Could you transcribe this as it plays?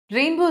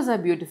Rainbows are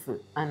beautiful,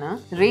 Anna.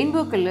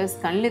 Rainbow colors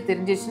kanle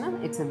therinjichna,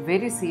 it's a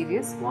very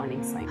serious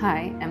warning sign. Hi,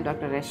 I'm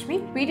Dr. Rasmi,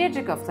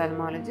 Pediatric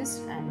Ophthalmologist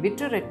and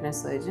Vitreoretinal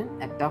Surgeon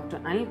at Dr.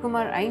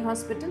 Angle-Closure Eye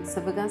Hospital,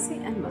 Savagasi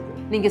and Madur.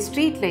 Neenga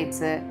street lights,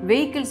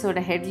 vehicles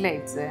oda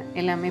headlights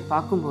ellame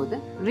paakumbodhu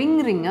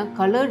ring-a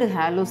colored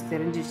halos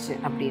therinjichu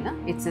appadina,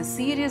 it's a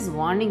serious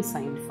warning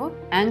sign for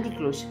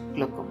angle-closure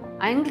glaucoma.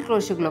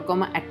 Angle-Closure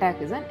Glaucoma Attack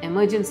is an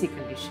emergency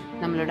condition.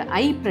 Nammaloda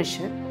eye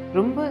pressure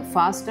ரொம்ப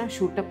ஃபாஸ்ட்டாக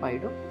shoot up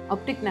ஆகிடும்.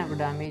 Optic nerve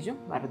டேமேஜும்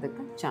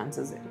வரதுக்கு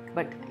chances இருக்குது.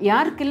 But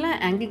யாருக்கெல்லாம்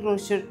angle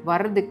closure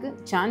வர்றதுக்கு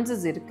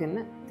chances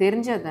இருக்குன்னு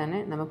தெரிஞ்சால் தானே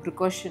நம்ம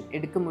ப்ரிகாஷன்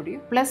எடுக்க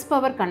முடியும். ப்ளஸ்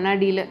பவர்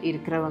கண்ணாடியில்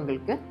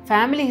இருக்கிறவங்களுக்கு,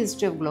 ஃபேமிலி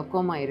ஹிஸ்ட்ரி ஆஃப்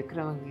குளோக்கோமா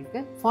இருக்கிறவங்களுக்கு,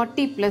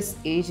 40+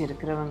 ஏஜ்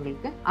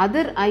இருக்கிறவங்களுக்கு,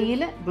 அதர்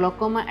ஐயில்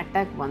குளோக்கோமா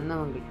அட்டாக்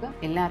வந்தவங்களுக்கு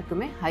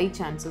எல்லாருக்குமே high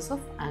chances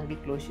of angle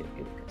closure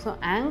இருக்குது. ஸோ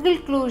ஆங்கிள்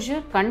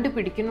க்ளோஷர்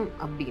கண்டுபிடிக்கணும்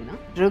அப்படின்னா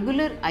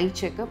regular I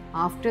checkup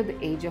after the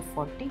age of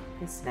 40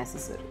 is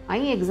necessary.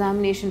 I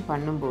examination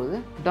பண்ணும்போது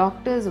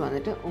டாக்டர்ஸ்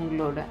வந்துட்டு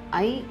உங்களோட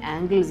ஐ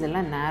ஆங்கிள்ஸ்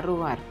எல்லாம்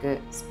நேரோவாக இருக்குது,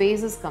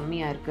 ஸ்பேசஸ்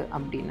கம்மியாக இருக்குது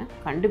அப்படின்னு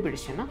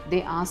கண்டுபிடிச்சோன்னா they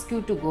ask you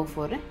to go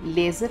for a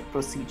laser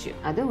procedure.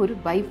 அது ஒரு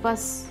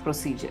பைபாஸ்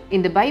ப்ரொசீஜர்.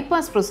 இந்த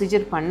பைபாஸ்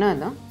ப்ரொசீஜர்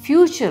பண்ணால் தான்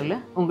ஃபியூச்சரில்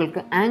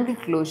உங்களுக்கு ஆங்கிள்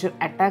க்ளோஷர்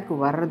அட்டாக்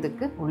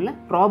வர்றதுக்கு உள்ள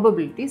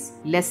ப்ராபபிலிட்டிஸ்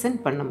லெசன்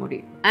பண்ண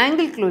முடியும்.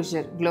 ஆங்கிள்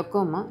க்ளோஷர்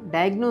குளோக்கோமா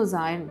டயக்னோஸ்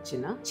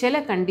ஆயிடுச்சுன்னா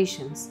சில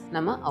கண்டிஷன்ஸ்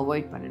நம்ம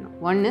அவாய்ட் பண்ணணும்.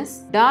 ஒன் இஸ்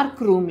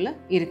டார்க் ரூமில்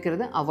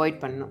இருக்கிறத அவாய்ட்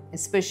பண்ணணும்,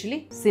 especially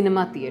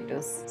cinema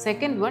theatres.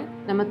 Second one,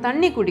 நம்ம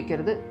தண்ணி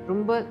குடிக்கிறது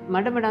ரொம்ப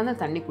மடமடான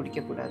தண்ணி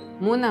குடிக்கக்கூடாது.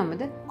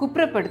 மூணாவது,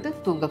 குப்புறப்படுத்து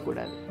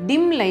தூங்கக்கூடாது.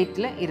 டிம்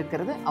லைட்டில்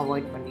இருக்கிறத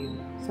அவாய்ட்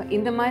பண்ணிடணும். ஸோ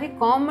இந்த மாதிரி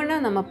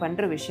காமனாக நம்ம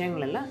பண்ணுற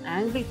விஷயங்கள் எல்லாம்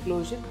ஆங்கிள்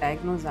க்ளோஷர்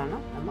டயக்னோஸ்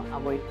ஆனால் நம்ம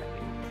அவாய்ட் பண்ணிடணும்.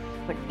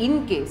 பட்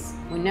இன்கேஸ்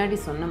முன்னாடி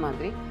சொன்ன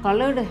மாதிரி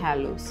கலர்டு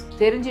ஹேலோஸ்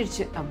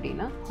தெரிஞ்சிடுச்சு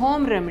அப்படின்னா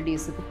ஹோம்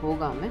ரெமெடிஸுக்கு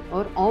போகாமல்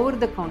ஒரு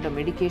ஓவர் த கவுண்டர்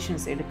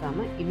மெடிகேஷன்ஸ்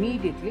எடுக்காமல்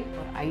இமீடியட்லி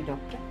ஒரு ஐ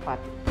டாக்டரை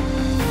பார்த்து